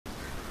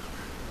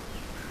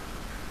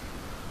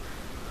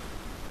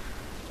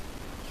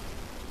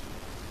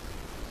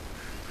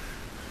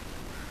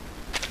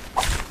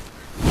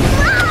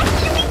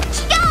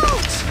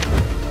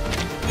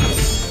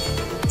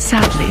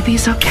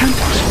these are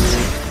counterfeits.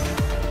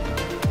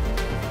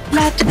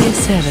 Glad to be of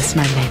service,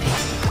 my lady.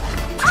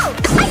 Oh,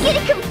 I get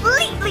it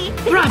completely!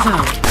 Bravo!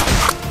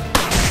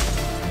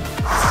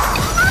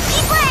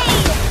 Monkey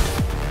blade!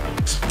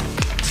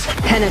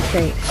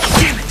 Penetrate.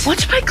 Damn it!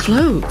 Watch my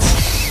clothes!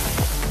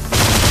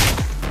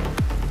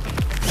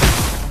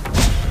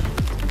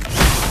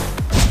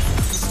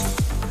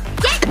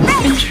 Get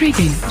ready!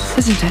 Intriguing,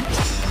 isn't it?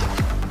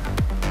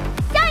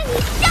 Shiny,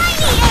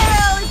 shiny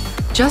arrows!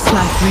 Just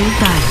like real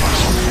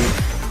diamonds.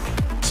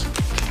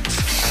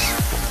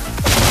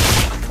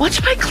 Watch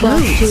my Frost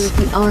clothes! you with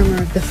the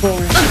armor of the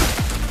forest.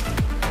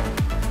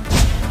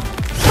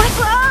 My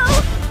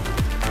glow!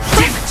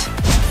 Damn it!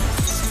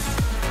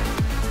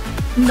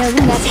 No,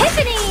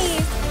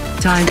 Tiffany!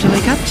 Time to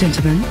wake up,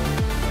 gentlemen.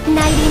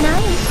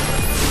 Nighty-night.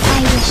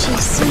 I wish you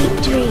sweet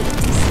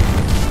dreams.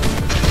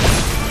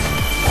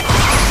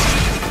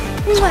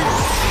 Mwah.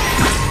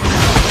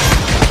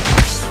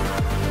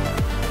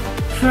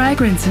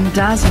 Fragrance and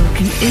dazzle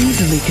can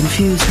easily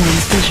confuse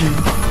one's vision.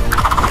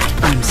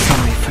 I'm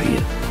sorry for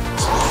you.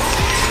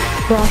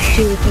 Frost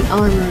you with the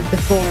armor of the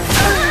forest.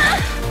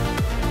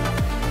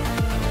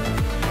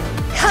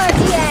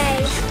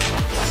 Cartier!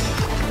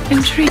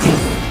 Intriguing,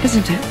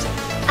 isn't it?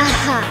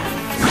 Aha!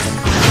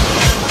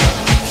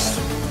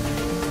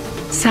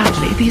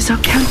 Sadly, these are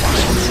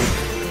counterfeits.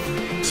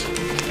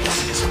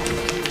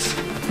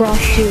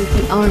 Frost you with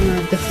the armor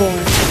of the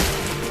forest.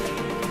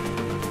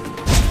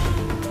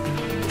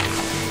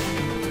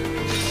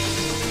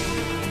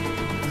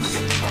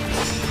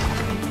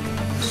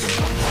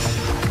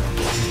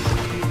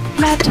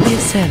 Glad to be of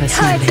service,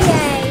 my lady.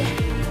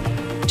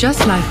 Cartier!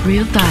 Just like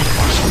real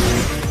diamonds.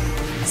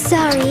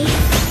 Sorry,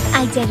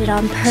 I did it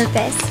on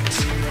purpose.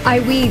 I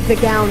weave the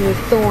gown with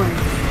thorns.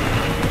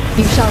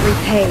 You shall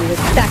repay with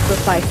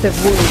sacrifice of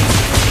wounds.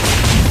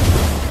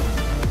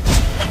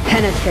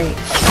 Penetrate.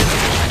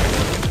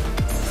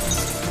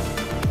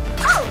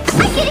 Oh,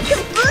 I get it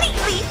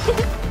completely!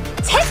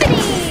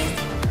 Tiffany's!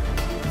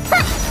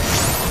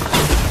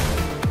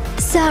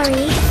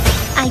 Sorry,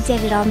 I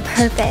did it on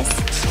purpose.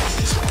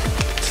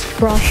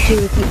 Frost you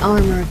with the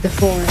armor of the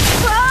forest.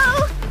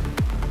 Whoa!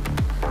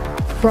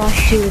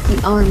 Frost you with the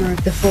armor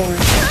of the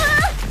forest.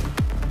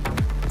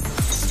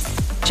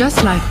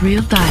 Just like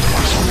real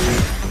diamonds.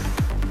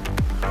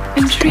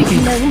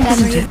 Intriguing, No isn't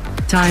memory. it?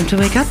 Time to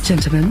wake up,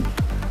 gentlemen.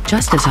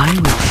 Just as I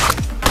will.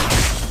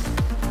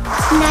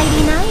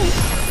 Nighty-night.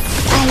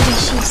 I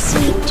wish you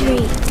sweet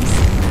dreams.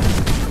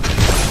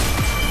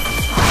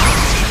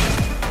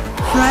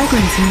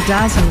 Fragrance and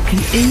dazzle can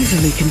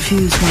easily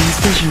confuse one's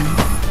vision.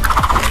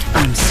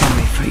 I'm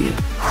sorry for you.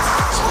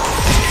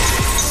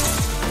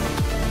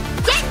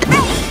 Get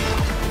ready!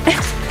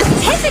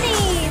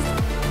 Tiffany's!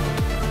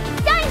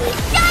 Shiny,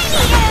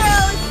 shiny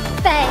arrows!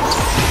 Thanks.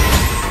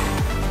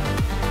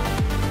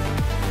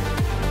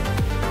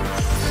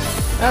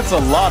 That's a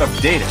lot of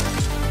data.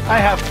 I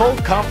have full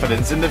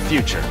confidence in the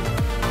future.